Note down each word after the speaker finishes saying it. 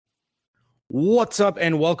What's up,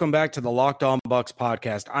 and welcome back to the Locked On Bucs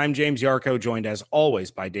podcast. I'm James Yarko, joined as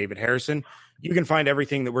always by David Harrison. You can find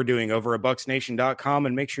everything that we're doing over at bucksnation.com,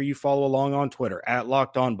 and make sure you follow along on Twitter at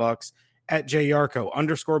Locked On Bucs, at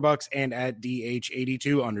JYarko_Bucs, and at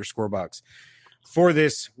DH82_Bucs. For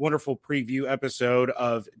this wonderful preview episode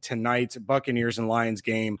of tonight's Buccaneers and Lions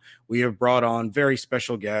game, we have brought on very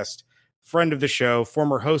special guest, friend of the show,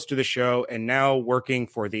 former host of the show, and now working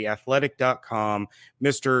for theathletic.com,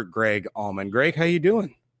 Mr. Greg Auman. Greg, how you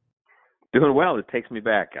doing? Doing well. It takes me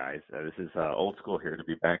back, guys. This is old school here to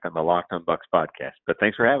be back on the Locked On Bucs podcast, but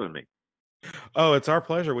thanks for having me. Oh, it's our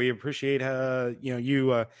pleasure. We appreciate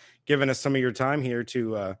you giving us some of your time here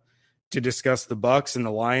to discuss the Bucs and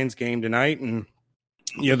the Lions game tonight. And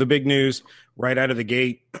the big news right out of the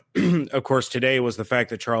gate, of course, today was the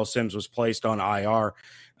fact that Charles Sims was placed on IR.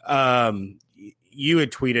 You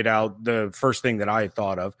had tweeted out, the first thing that I had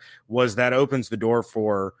thought of was that opens the door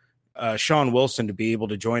for Sean Wilson to be able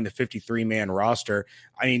to join the 53-man roster.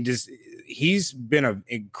 I mean, he's been an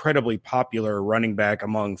incredibly popular running back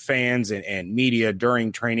among fans and media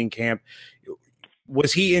during training camp.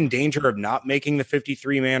 Was he in danger of not making the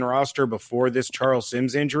 53-man roster before this Charles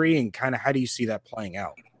Sims injury? And kind of how do you see that playing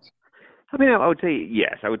out? I mean, I would say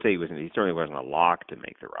yes. I would say he certainly wasn't a lock to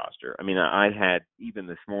make the roster. I mean, I had, even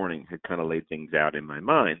this morning, had kind of laid things out in my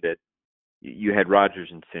mind that you had Rodgers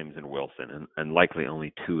and Sims and Wilson, and likely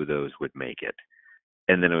only two of those would make it.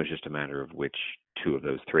 And then it was just a matter of which two of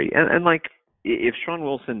those three. And like, if Sean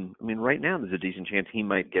Wilson, I mean, right now there's a decent chance he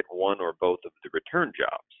might get one or both of the return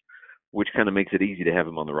jobs, which kind of makes it easy to have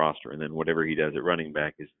him on the roster. And then whatever he does at running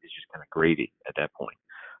back is just kind of gravy at that point.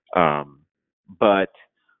 But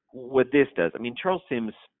what this does, I mean, Charles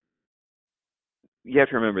Sims, you have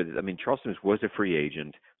to remember that, I mean, Charles Sims was a free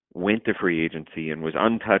agent, went to free agency, and was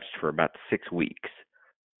untouched for about 6 weeks,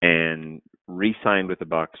 and re-signed with the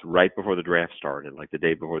Bucs right before the draft started, like the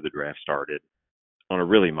day before the draft started, on a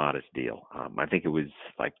really modest deal. I think it was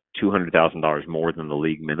like $200,000 more than the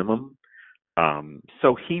league minimum.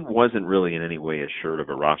 So he wasn't really in any way assured of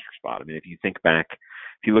a roster spot. I mean, if you think back,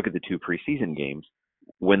 if you look at the two preseason games,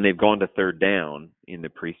 when they've gone to third down in the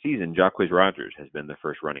preseason, Jacquizz Rodgers has been the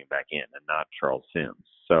first running back in and not Charles Sims.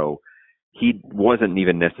 So he wasn't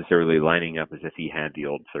even necessarily lining up as if he had the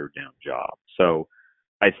old third down job. So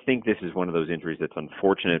I think this is one of those injuries that's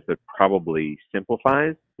unfortunate, but probably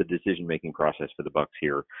simplifies the decision-making process for the Bucs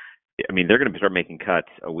here. I mean, they're going to start making cuts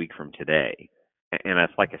a week from today. And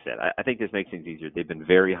that's, like I said, I think this makes things easier. They've been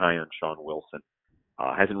very high on Sean Wilson.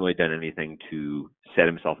 Hasn't really done anything to set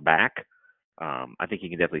himself back. I think he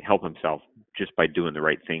can definitely help himself just by doing the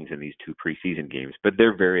right things in these two preseason games. But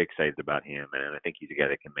they're very excited about him, and I think he's a guy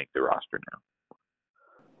that can make the roster now.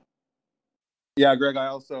 Yeah, Greg, I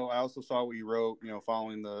also saw what you wrote,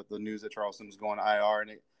 following the news that Charles Sims is going to IR,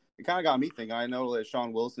 and it kind of got me thinking. I know that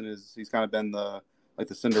Sean Wilson he's kind of been the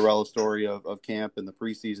Cinderella story of camp and the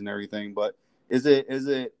preseason and everything, but is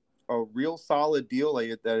it a real solid deal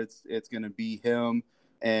that it's going to be him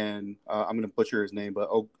and I'm going to butcher his name, but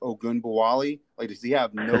Ogunbowale? Like, does he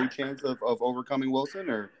have no chance of overcoming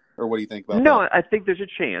Wilson, or what do you think about that? No, I think there's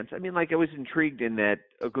a chance. I mean, like, I was intrigued in that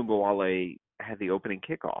Ogunbowale had the opening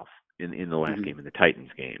kickoff in the last game, in the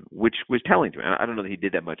Titans game, which was telling to me. I don't know that he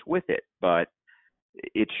did that much with it, but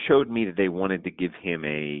it showed me that they wanted to give him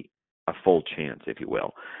a full chance, if you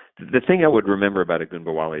will. The thing I would remember about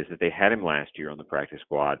Ogunbowale is that they had him last year on the practice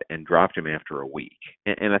squad and dropped him after a week.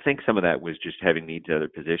 And I think some of that was just having needs at other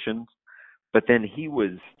positions. But then he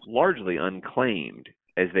was largely unclaimed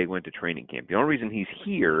as they went to training camp. The only reason he's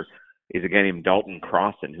here is a guy named Dalton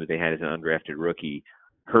Crossan, who they had as an undrafted rookie,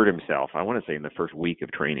 hurt himself, I want to say, in the first week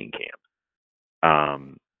of training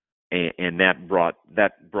camp. And that brought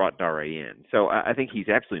Dare in. So I think he's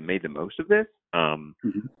absolutely made the most of this,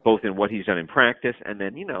 both in what he's done in practice, and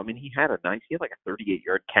then, he had like a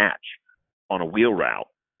 38-yard catch on a wheel route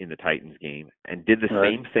in the Titans game, and did the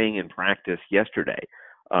same thing in practice yesterday.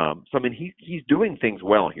 So I mean, he's doing things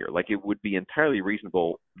well here. Like, it would be entirely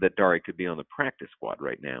reasonable that Dare could be on the practice squad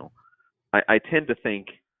right now. I tend to think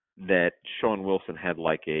that Sean Wilson had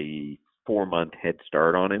like a 4-month head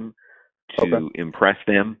start on him to impress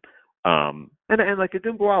them. And like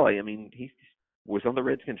Ogunbowale, I mean, he was on the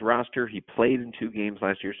Redskins roster. He played in 2 games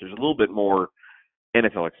last year, so there's a little bit more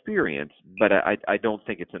NFL experience, but I don't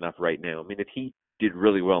think it's enough right now. I mean, if he did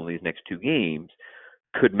really well in these next 2 games,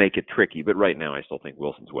 could make it tricky, but right now I still think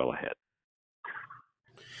Wilson's well ahead.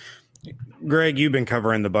 Greg, you've been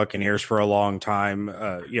covering the Buccaneers for a long time,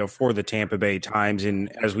 for the Tampa Bay Times.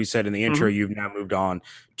 And as we said in the intro, you've now moved on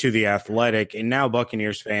to The Athletic. And now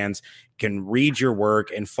Buccaneers fans can read your work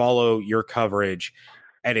and follow your coverage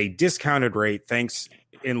at a discounted rate, thanks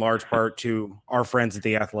in large part to our friends at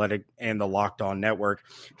The Athletic and the Locked On Network.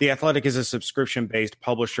 The Athletic is a subscription-based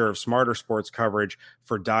publisher of smarter sports coverage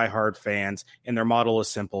for diehard fans, and their model is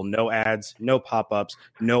simple: no ads, no pop-ups,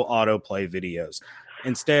 no autoplay videos.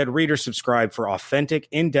 Instead, readers subscribe for authentic,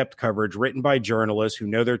 in-depth coverage written by journalists who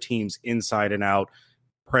know their teams inside and out,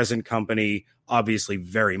 present company obviously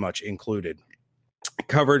very much included.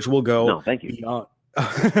 Coverage will go beyond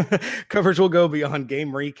coverage will go beyond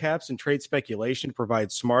game recaps and trade speculation, provide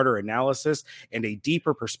smarter analysis and a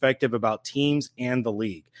deeper perspective about teams and the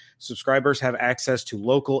league. Subscribers have access to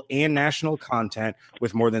local and national content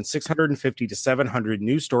with more than 650 to 700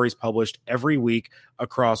 news stories published every week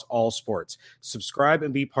across all sports. Subscribe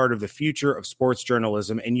and be part of the future of sports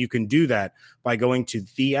journalism, and you can do that by going to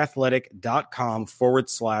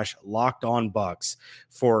theathletic.com/lockedonbucks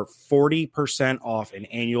for 40% off an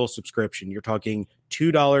annual subscription. You're talking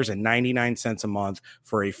 $2.99 a month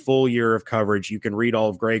for a full year of coverage. You can read all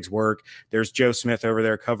of Greg's work. There's Joe Smith over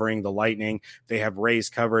there covering the Lightning. They have Rays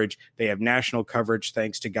coverage. They have national coverage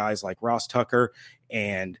thanks to guys like Ross Tucker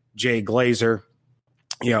and Jay Glazer.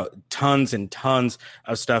 You know, tons and tons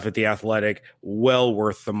of stuff at The Athletic, well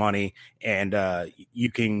worth the money. And you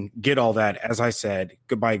can get all that, as I said,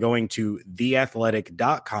 by going to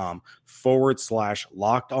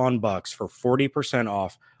theathletic.com/lockedonbucks for 40%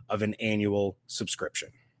 off of an annual subscription.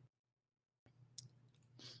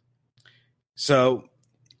 So,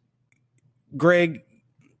 Greg,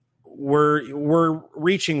 we're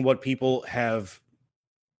reaching what people have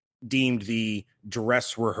deemed the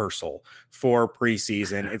dress rehearsal for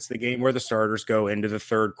preseason. It's the game where the starters go into the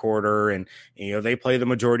third quarter, and they play the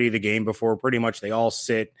majority of the game before pretty much they all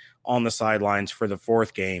sit on the sidelines for the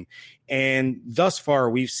fourth game. And thus far,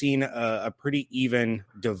 we've seen a pretty even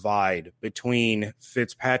divide between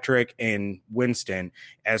Fitzpatrick and Winston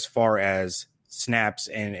as far as snaps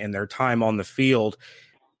and their time on the field.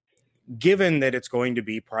 Given that it's going to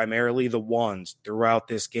be primarily the ones throughout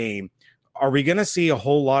this game, are we going to see a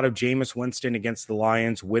whole lot of Jameis Winston against the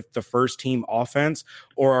Lions with the first team offense,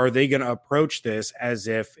 or are they going to approach this as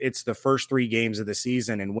if it's the first 3 games of the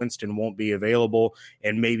season and Winston won't be available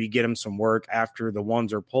and maybe get him some work after the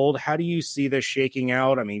ones are pulled? How do you see this shaking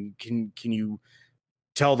out? I mean, can you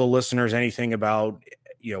tell the listeners anything about,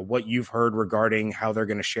 what you've heard regarding how they're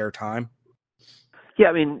going to share time? Yeah,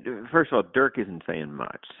 I mean, first of all, Dirk isn't saying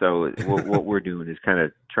much. So what we're doing is kind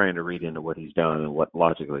of trying to read into what he's done and what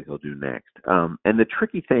logically he'll do next. And the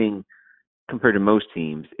tricky thing compared to most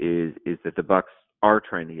teams is that the Bucs are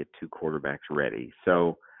trying to get 2 quarterbacks ready.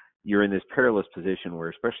 So you're in this perilous position where,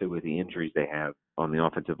 especially with the injuries they have on the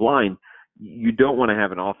offensive line, you don't want to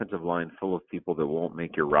have an offensive line full of people that won't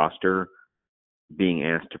make your roster being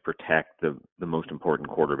asked to protect the most important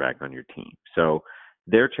quarterback on your team. So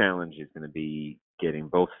their challenge is going to be getting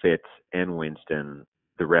both Fitz and Winston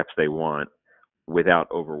the reps they want without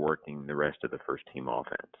overworking the rest of the first team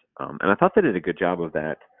offense. And I thought they did a good job of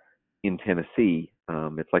that in Tennessee.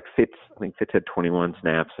 It's like I think Fitz had 21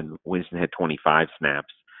 snaps and Winston had 25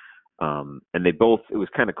 snaps. And it was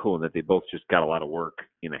kind of cool in that they both just got a lot of work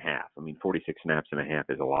in a half. I mean, 46 snaps in a half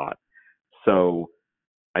is a lot. So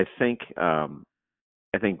I think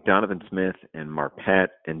Donovan Smith and Marpet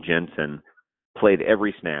and Jensen played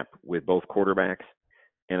every snap with both quarterbacks.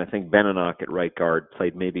 And I think Beninock at right guard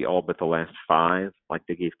played maybe all but the last 5. Like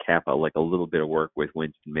they gave Kappa like a little bit of work with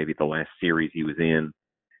Winston, maybe the last series he was in.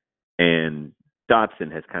 And Dotson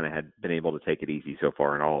has kind of been able to take it easy so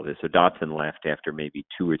far in all of this. So Dotson left after maybe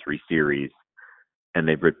 2 or 3 series, and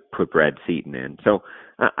they put Brad Seaton in. So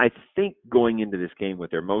I think going into this game, what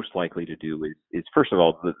they're most likely to do is first of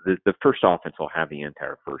all, the first offense will have the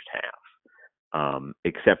entire first half.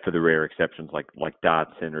 Except for the rare exceptions like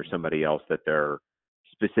Dotson or somebody else that they're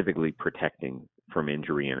specifically protecting from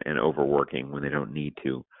injury and overworking when they don't need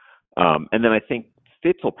to. And then I think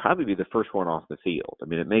Fitz will probably be the first one off the field. I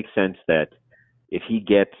mean, it makes sense that if he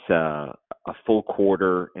gets a full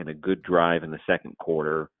quarter and a good drive in the second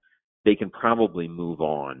quarter, they can probably move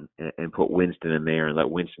on and put Winston in there and let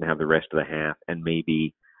Winston have the rest of the half. And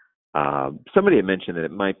maybe somebody had mentioned that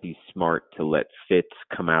it might be smart to let Fitz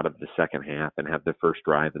come out of the second half and have the first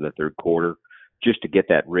drive of the third quarter just to get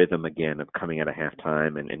that rhythm again of coming out of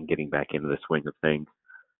halftime and getting back into the swing of things.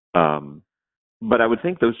 But I would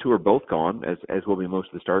think those 2 are both gone, as will be most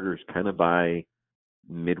of the starters, kind of by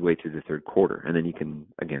midway through the third quarter. And then you can,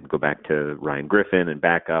 again, go back to Ryan Griffin and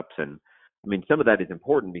backups. And, I mean, some of that is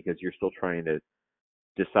important because you're still trying to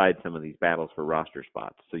decide some of these battles for roster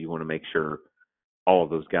spots. So you want to make sure all of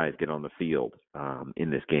those guys get on the field in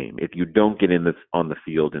this game. If you don't get on the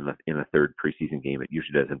field in a third preseason game, it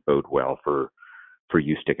usually doesn't bode well for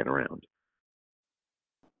you sticking around.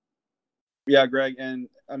 Yeah, Greg, and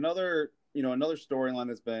another storyline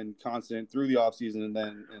that's been constant through the offseason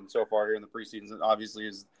and so far here in the preseason, obviously,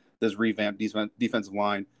 is this revamped defensive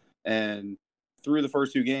line. And through the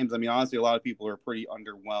first two games, I mean, honestly, a lot of people are pretty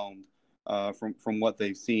underwhelmed from what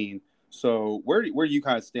they've seen. So where do you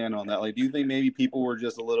kind of stand on that? Like, do you think maybe people were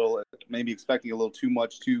just a little maybe expecting a little too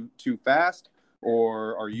much too fast,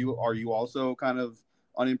 or are you also kind of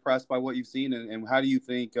unimpressed by what you've seen? And how do you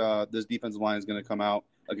think this defensive line is going to come out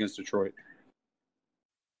against Detroit?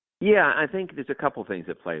 Yeah, I think there's a couple things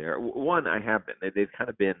at play there. One, they've kind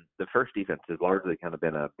of been, the first defense has largely kind of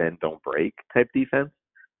been a bend, don't break type defense.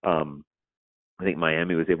 I think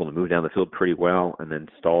Miami was able to move down the field pretty well and then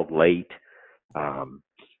stalled late.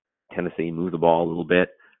 Tennessee moved the ball a little bit.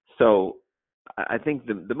 So I think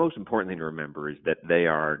the most important thing to remember is that they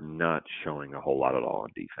are not showing a whole lot at all on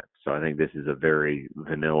defense. So I think this is a very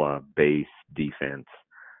vanilla base defense.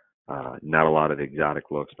 Not a lot of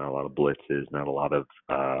exotic looks, not a lot of blitzes, not a lot of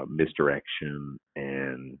misdirection,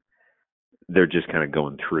 and they're just kind of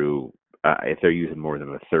going through. If they're using more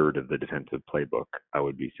than a third of the defensive playbook, I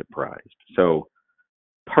would be surprised. So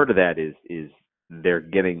part of that is they're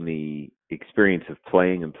getting the experience of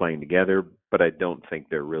playing together, but I don't think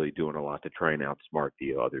they're really doing a lot to try and outsmart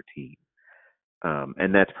the other team.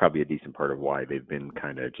 And that's probably a decent part of why they've been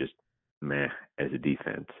kind of just meh as a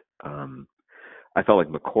defense. I felt like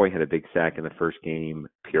McCoy had a big sack in the first game.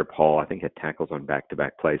 Pierre-Paul, I think, had tackles on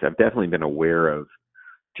back-to-back plays. I've definitely been aware of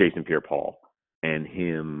Jason Pierre-Paul and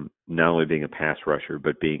him not only being a pass rusher,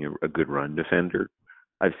 but being a good run defender.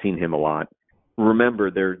 I've seen him a lot.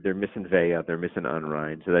 Remember, they're missing Vea, they're missing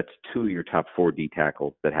Unrein, so that's two of your top 4 D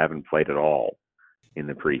tackles that haven't played at all in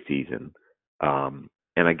the preseason.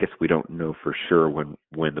 And I guess we don't know for sure when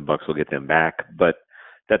the Bucs will get them back, but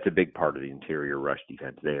that's a big part of the interior rush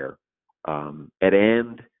defense there. At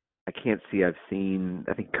end, I can't see. I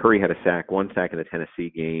think Curry had one sack in the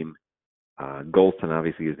Tennessee game. Golston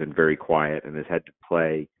obviously has been very quiet and has had to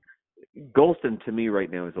play. Golston, to me,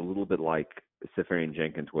 right now is a little bit like Safarian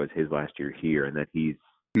Jenkins was his last year here, in that he's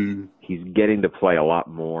getting to play a lot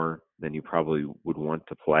more than you probably would want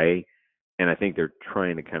to play. And I think they're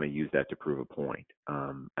trying to kind of use that to prove a point.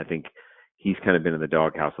 I think he's kind of been in the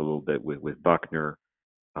doghouse a little bit with Buckner.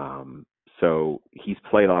 So he's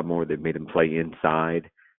played a lot more. They've made him play inside.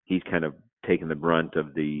 He's kind of taken the brunt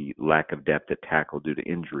of the lack of depth at tackle due to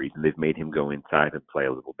injuries, and they've made him go inside and play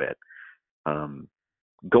a little bit.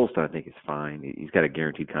 Golston, I think, is fine. He's got a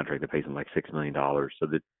guaranteed contract that pays him like $6 million, so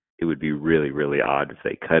that it would be really, really odd if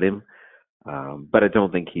they cut him. But I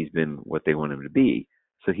don't think he's been what they want him to be.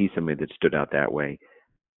 So he's somebody that stood out that way.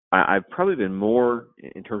 I've probably been more,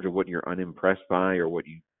 in terms of what you're unimpressed by or what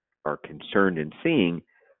you are concerned in seeing,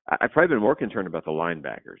 I've probably been more concerned about the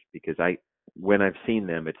linebackers, because when I've seen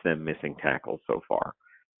them, it's them missing tackles so far.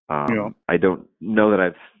 I don't know that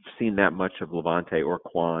I've seen that much of Levante or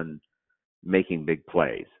Quan making big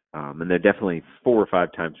plays. And there are definitely 4 or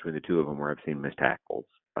 5 times between the two of them where I've seen missed tackles.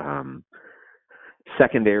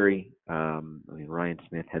 Secondary, Ryan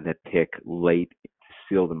Smith had that pick late to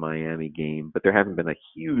seal the Miami game, but there haven't been a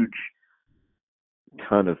huge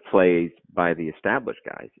ton of plays by the established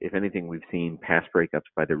guys. If anything, we've seen pass breakups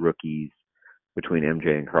by the rookies between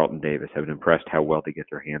MJ and Carlton Davis have impressed how well they get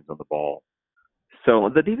their hands on the ball. So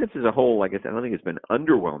the defense as a whole, I guess, I don't think it's been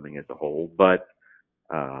underwhelming as a whole, but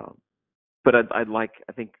I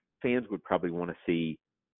think fans would probably want to see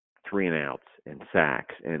 3 and outs and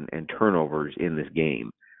sacks and turnovers in this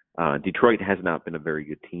game. Detroit has not been a very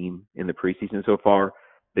good team in the preseason so far.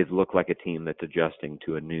 They've looked like a team that's adjusting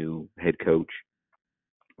to a new head coach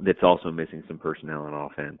that's also missing some personnel on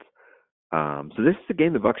offense. So this is a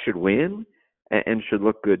game the Bucs should win and should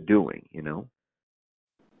look good doing,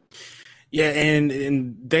 Yeah,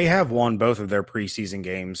 and they have won both of their preseason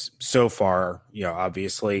games so far,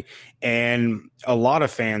 obviously. And a lot of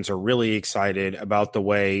fans are really excited about the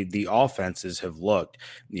way the offenses have looked.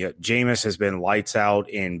 Jameis has been lights out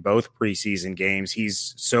in both preseason games.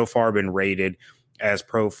 He's so far been rated as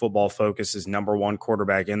Pro Football Focus's #1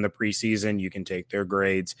 quarterback in the preseason. You can take their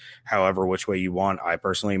grades however which way you want. I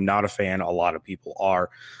personally am not a fan. A lot of people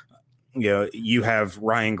are. You have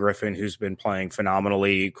Ryan Griffin, who's been playing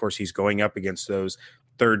phenomenally. Of course, he's going up against those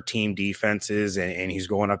third-team defenses, and he's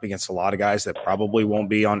going up against a lot of guys that probably won't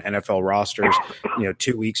be on NFL rosters,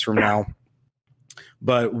 2 weeks from now.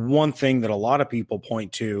 But one thing that a lot of people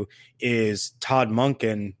point to is Todd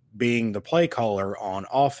Monken being the play caller on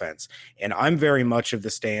offense. And I'm very much of the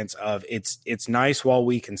stance of it's nice while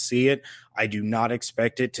we can see it. I do not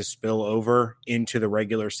expect it to spill over into the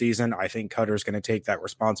regular season. I think Cutter's going to take that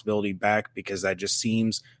responsibility back, because that just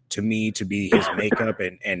seems to me to be his makeup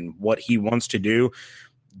and what he wants to do.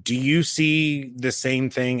 Do you see the same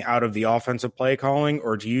thing out of the offensive play calling,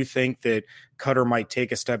 or do you think that Cutter might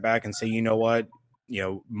take a step back and say, you know what,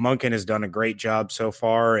 Monken has done a great job so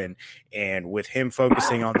far, and with him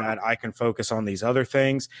focusing on that, I can focus on these other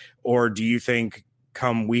things? Or do you think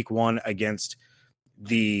come week one against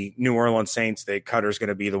the New Orleans Saints that Cutter's going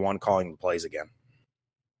to be the one calling the plays again?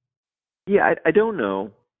 Yeah, I don't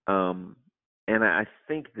know. And I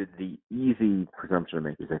think that the easy presumption to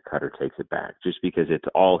make is that Cutter takes it back just because it's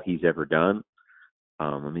all he's ever done.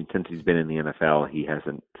 Since he's been in the NFL, he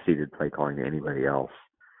hasn't ceded play calling to anybody else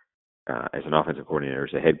as an offensive coordinator,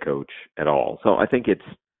 as a head coach at all. So I think it's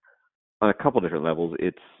on a couple different levels.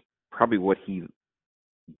 It's probably what he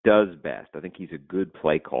does best. I think he's a good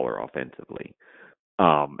play caller offensively.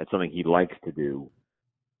 It's something he likes to do.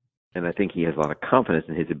 And I think he has a lot of confidence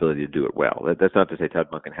in his ability to do it well. That's not to say Todd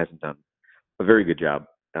Monken hasn't done a very good job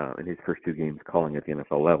in his first two games calling at the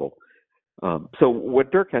NFL level. So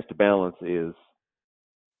what Dirk has to balance is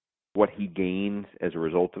what he gains as a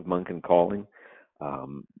result of Monken calling,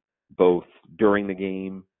 both during the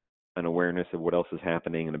game, an awareness of what else is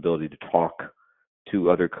happening, an ability to talk to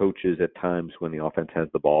other coaches at times when the offense has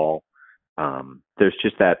the ball. There's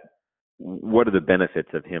just that, what are the benefits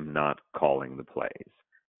of him not calling the plays?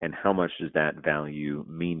 And how much does that value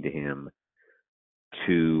mean to him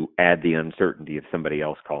to add the uncertainty of somebody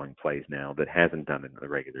else calling plays now that hasn't done it in the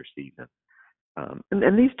regular season?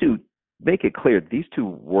 And these two, make it clear, these two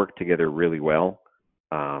work together really well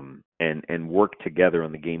and work together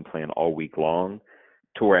on the game plan all week long,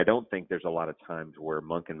 to where I don't think there's a lot of times where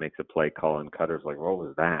Monken makes a play call and Cutter's like, what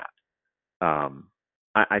was that?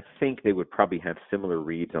 I think they would probably have similar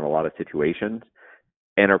reads on a lot of situations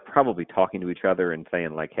and are probably talking to each other and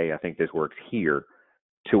saying like, hey, I think this works here,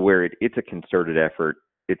 to where it's a concerted effort.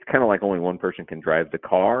 It's kind of like only one person can drive the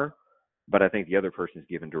car, but I think the other person's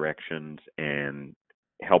giving directions and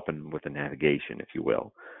helping with the navigation, if you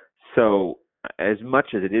will. So as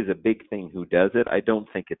much as it is a big thing who does it, I don't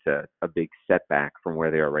think it's a big setback from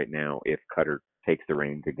where they are right now if Cutter takes the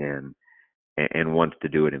reins again and wants to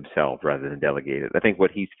do it himself rather than delegate it. I think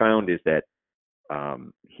what he's found is that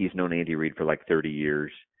he's known Andy Reid for like 30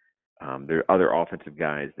 years. There are other offensive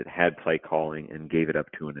guys that had play calling and gave it up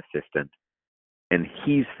to an assistant. And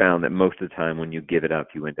he's found that most of the time when you give it up,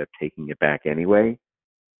 you end up taking it back anyway.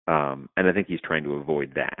 And I think he's trying to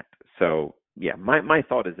avoid that. So, yeah, my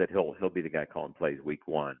thought is that he'll be the guy calling plays week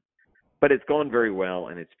one. But it's gone very well,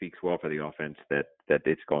 and it speaks well for the offense that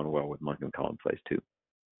it's gone well with Monken calling plays too.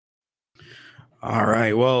 All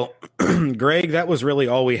right. Well, Greg, that was really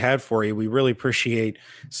all we had for you. We really appreciate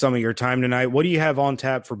some of your time tonight. What do you have on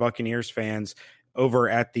tap for Buccaneers fans over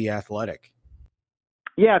at The Athletic?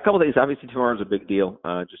 Yeah, a couple of days. Obviously, tomorrow's a big deal.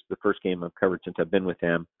 Just the first game I've covered since I've been with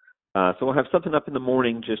them. So we'll have something up in the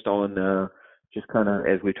morning just on just kind of,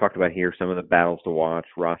 as we talked about here, some of the battles to watch,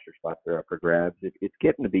 roster spots that are up for grabs. It's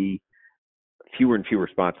getting to be fewer and fewer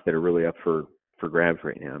spots that are really up for grabs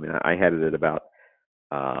right now. I mean, I had it at about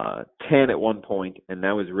 10 at one point, and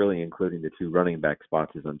that was really including the two running back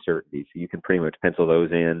spots as uncertainty. So you can pretty much pencil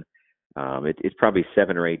those in. It's probably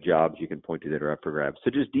 7 or 8 jobs you can point to that are up for grabs.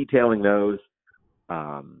 So just detailing those.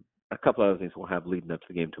 A couple other things we'll have leading up to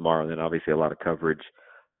the game tomorrow, and then obviously a lot of coverage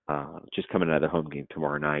just coming out of the home game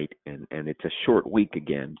tomorrow night. And it's a short week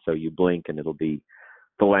again, so you blink and it'll be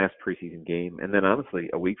the last preseason game. And then honestly,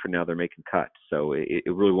 a week from now, they're making cuts. So it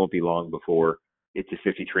really won't be long before it's a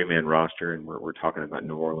 53-man roster, and we're talking about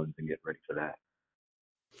New Orleans and getting ready for that.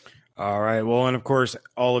 All right. Well, and of course,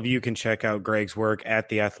 all of you can check out Greg's work at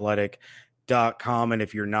theathletic.com. And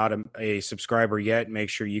if you're not a subscriber yet, make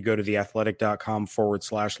sure you go to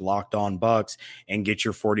theathletic.com/lockedonbucks and get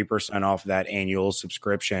your 40% off that annual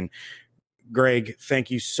subscription. Greg,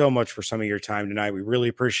 thank you so much for some of your time tonight. We really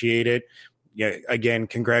appreciate it. Yeah, again,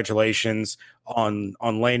 congratulations on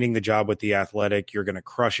landing the job with The Athletic. You're going to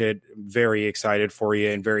crush it. Very excited for you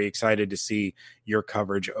and very excited to see your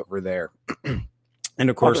coverage over there. And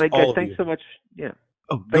of course, thanks so much. Yeah.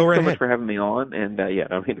 Oh, thanks so much for having me on. And yeah, I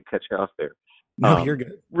don't mean to cut you off there. No, you're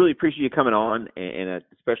good. Really appreciate you coming on, and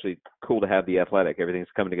especially cool to have The Athletic.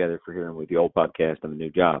 Everything's coming together for here with the old podcast and the new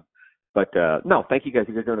job. But no, thank you guys.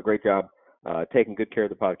 You guys are doing a great job taking good care of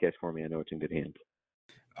the podcast for me. I know it's in good hands.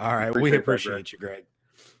 All right. We appreciate you, Greg.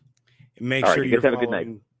 Make All sure right, you're have following. A good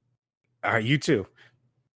night. All right. You too.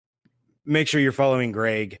 Make sure you're following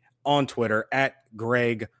Greg on Twitter at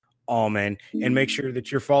Greg Auman, and make sure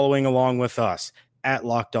that you're following along with us at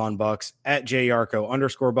Locked On Bucks, at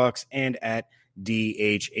JYarko_Bucks, and at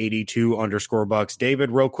DH82_Bucks.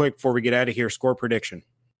 David, real quick before we get out of here, score prediction.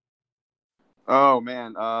 Oh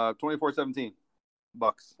man, 24-17,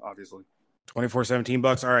 Bucks, obviously. 24-17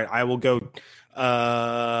 Bucs. All right, I will go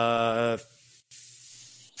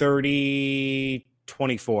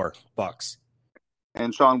 30-24 Bucs.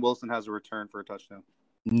 And Sean Wilson has a return for a touchdown.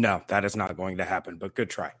 No, that is not going to happen, but good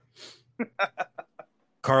try.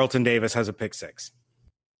 Carlton Davis has a pick six.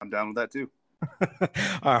 I'm down with that too.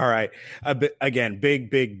 All right. Again,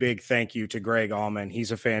 big thank you to Greg Auman.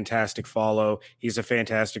 He's a fantastic follow. He's a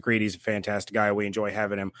fantastic read. He's a fantastic guy. We enjoy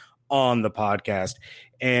having him on the podcast.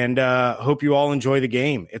 And hope you all enjoy the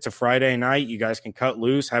game. It's a Friday night. You guys can cut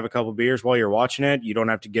loose, have a couple beers while you're watching it. You don't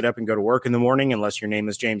have to get up and go to work in the morning unless your name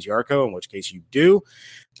is James Yarko, in which case you do.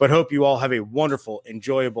 But hope you all have a wonderful,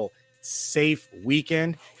 enjoyable, safe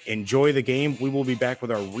weekend. Enjoy the game. We will be back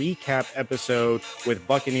with our recap episode with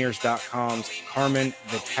Buccaneers.com's Carmen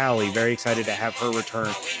Vitale. Very excited to have her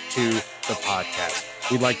return to the podcast.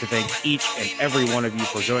 We'd like to thank each and every one of you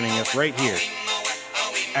for joining us right here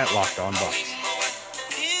at Locked On Bucs.